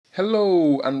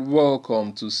Hello and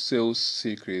welcome to Sales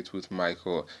Secret with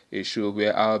Michael, a show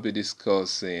where I'll be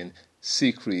discussing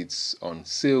secrets on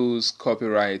sales,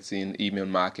 copywriting, email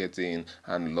marketing,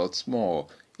 and lots more.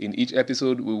 In each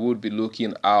episode, we would be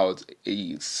looking out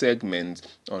a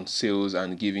segment on sales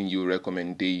and giving you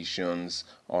recommendations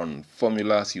on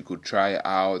formulas you could try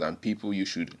out and people you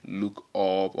should look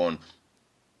up on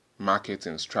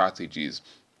marketing strategies.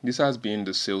 This has been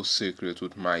the Sales Secret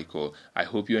with Michael. I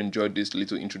hope you enjoyed this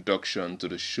little introduction to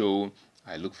the show.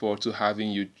 I look forward to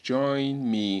having you join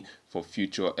me for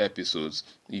future episodes.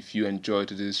 If you enjoyed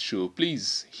this show,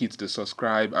 please hit the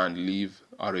subscribe and leave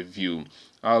a review.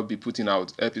 I'll be putting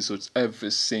out episodes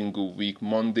every single week,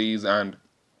 Mondays and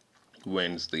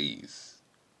Wednesdays.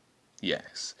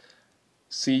 Yes.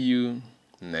 See you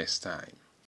next time.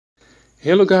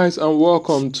 Hello guys and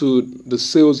welcome to the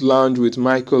Sales Lounge with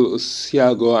Michael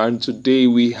Osiago, and today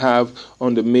we have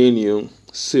on the menu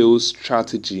sales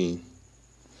strategy.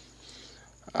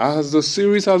 As the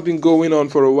series has been going on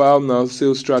for a while now,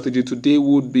 sales strategy, today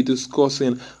we'll be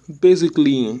discussing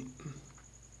basically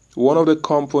one of the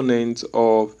components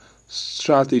of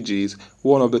strategies,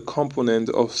 one of the components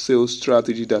of sales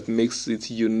strategy that makes it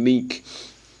unique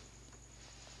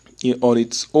on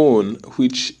its own,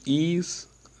 which is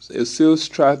a sales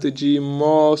strategy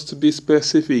must be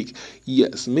specific.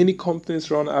 Yes, many companies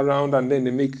run around and then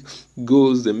they make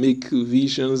goals, they make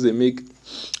visions, they make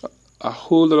a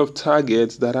whole lot of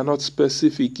targets that are not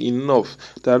specific enough,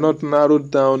 that are not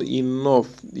narrowed down enough.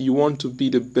 You want to be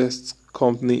the best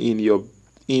company in your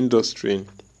industry.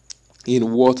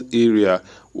 In what area?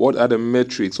 What are the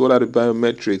metrics? What are the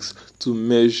biometrics to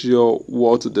measure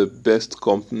what the best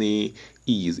company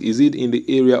is? Is it in the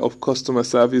area of customer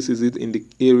service? Is it in the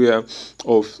area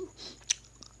of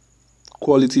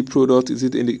quality product? Is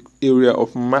it in the area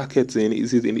of marketing?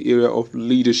 Is it in the area of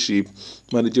leadership,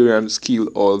 managerial skill,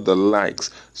 or the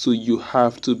likes? So you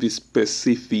have to be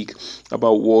specific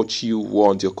about what you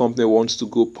want. Your company wants to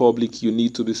go public. You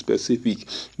need to be specific.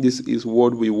 This is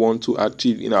what we want to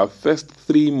achieve in our first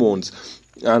 3 months.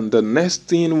 And the next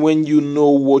thing, when you know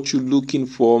what you're looking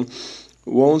for,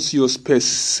 once you're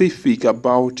specific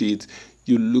about it,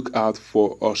 you look out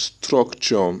for a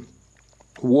structure.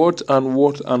 What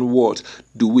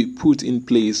do we put in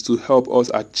place to help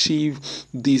us achieve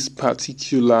this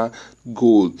particular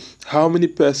goal? How many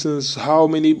persons, how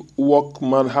many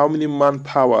workmen, how many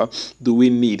manpower do we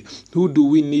need? Who do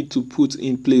we need to put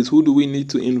in place? Who do we need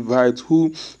to invite?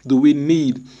 Who do we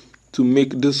need to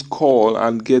make this call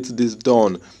and get this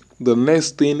done? The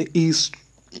next thing is,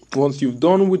 once you've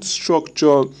done with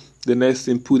structure, the next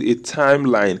thing, put a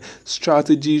timeline.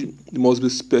 Strategy must be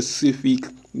specific.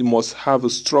 It must have a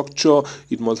structure.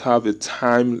 It must have a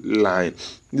timeline.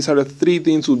 These are the 3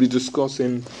 things we'll be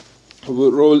discussing.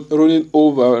 We're rolling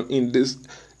over in this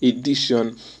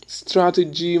edition.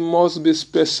 Strategy must be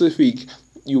specific.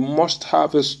 You must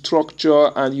have a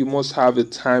structure and you must have a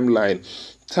timeline.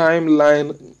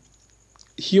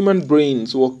 Human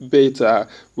brains work better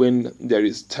when there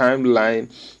is timeline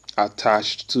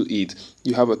attached to it.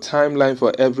 You have a timeline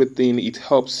for everything. It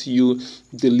helps you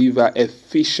deliver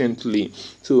efficiently.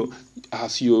 So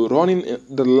as you're running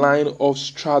the line of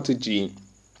strategy,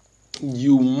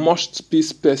 you must be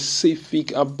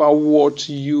specific about what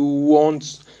you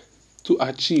want to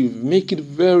achieve. Make it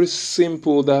very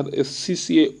simple that a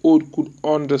CCA could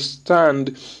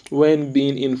understand when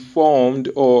being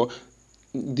informed or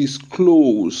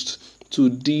disclosed to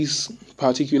this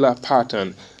particular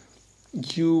pattern.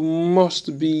 You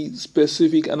must be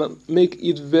specific and make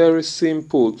it very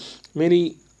simple.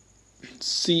 Many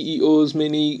CEOs,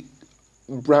 many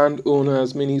brand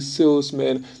owners, many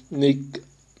salesmen make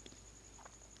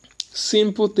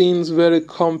simple things very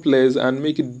complex and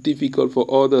make it difficult for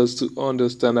others to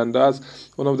understand, and that's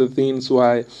one of the things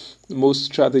why most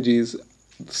strategies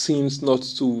seems not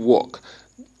to work.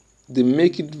 They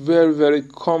make it very, very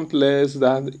complex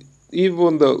that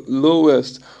even the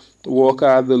lowest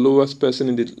worker, the lowest person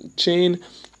in the chain,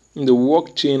 in the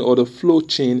work chain or the flow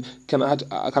chain, cannot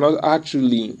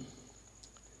actually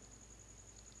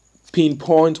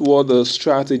pinpoint what the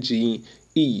strategy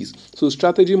is. So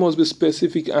strategy must be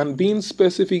specific, and being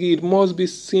specific, it must be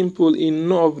simple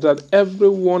enough that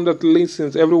everyone that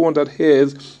listens, everyone that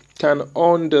hears can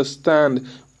understand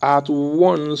at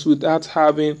once without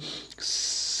having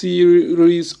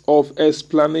series of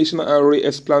explanation and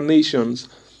re-explanations.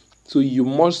 So you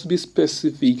must be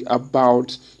specific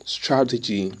about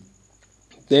strategy.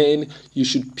 Then you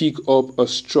should pick up a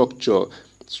structure.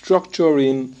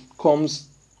 Structuring comes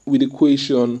with the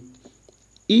question,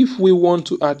 if we want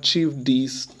to achieve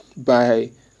this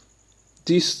by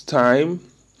this time,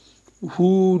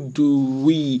 do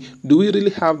we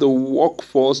really have the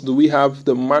workforce? Do we have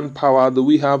the manpower? Do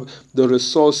we have the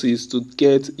resources to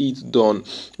get it done?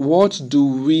 What do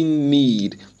we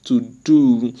need to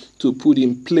do, to put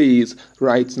in place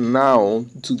right now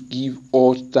to give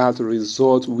us that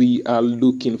result we are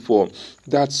looking for?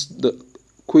 That's the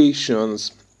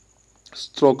questions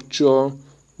structure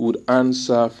would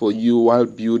answer for you while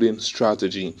building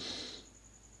strategy.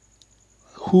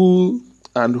 Who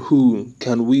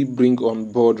can we bring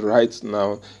on board right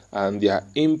now, and their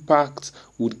impact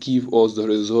would give us the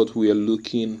result we are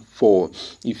looking for?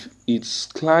 If it's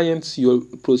clients you're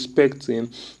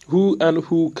prospecting, who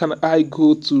can I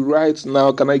go to right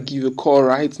now? Can I give a call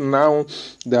right now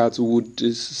that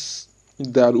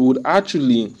would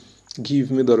actually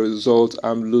give me the result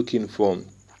I'm looking for?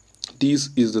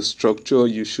 This is the structure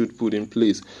you should put in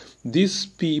place. These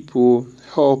people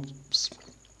help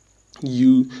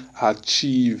you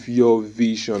achieve your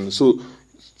vision. So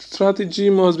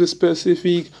strategy must be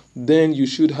specific, then you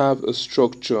should have a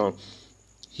structure.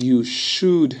 You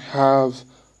should have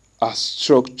a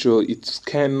structure. It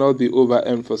cannot be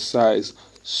overemphasized.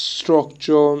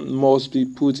 Structure must be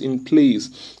put in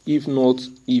place. If not,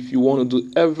 if you want to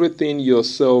do everything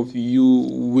yourself,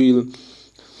 you'll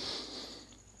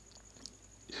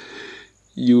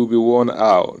be worn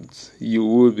out. You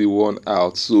will be worn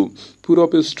out. So put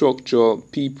up a structure,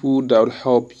 people that will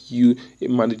help you, a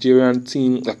managerial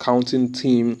team, accounting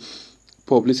team,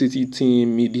 publicity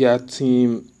team, media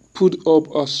team. Put up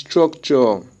a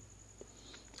structure.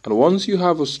 And once you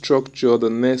have a structure, the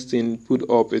next thing, put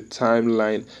up a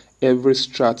timeline. Every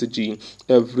strategy,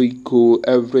 every goal,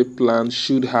 every plan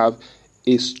should have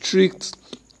a strict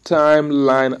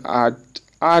timeline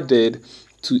added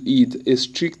to it, a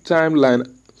strict timeline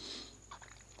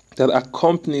that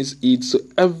accompanies it, so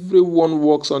everyone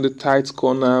works on the tight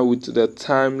corner with the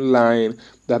timeline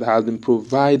that has been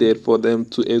provided for them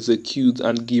to execute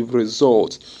and give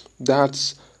results.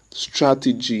 That's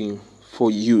strategy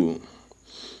for you.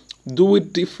 Do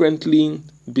it differently.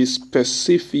 Be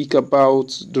specific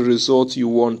about the results you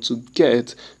want to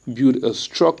get. Build a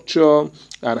structure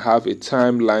and have a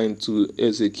timeline to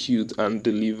execute and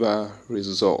deliver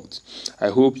results. I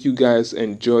hope you guys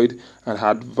enjoyed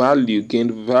and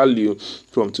gained value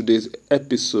from today's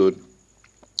episode.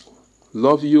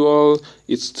 Love you all.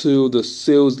 It's still the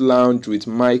Sales Lounge with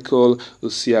Michael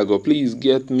Osiago. Please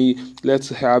let's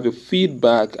have a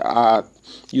feedback at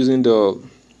using the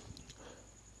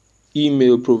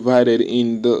email provided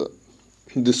in the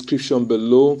description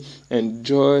below.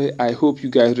 I hope you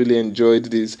guys really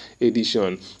enjoyed this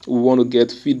edition. We want to get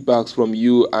feedbacks from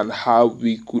you and how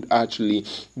we could actually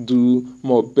do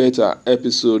better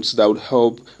episodes that would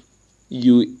help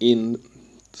you in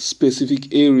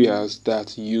specific areas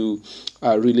that you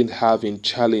are really having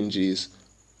challenges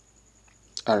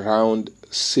around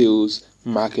sales,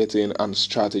 marketing, and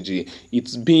strategy.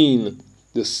 It's been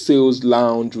the Sales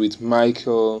Lounge with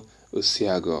Michael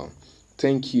Osiago.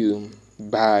 Thank you.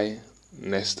 Bye.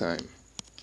 Next time.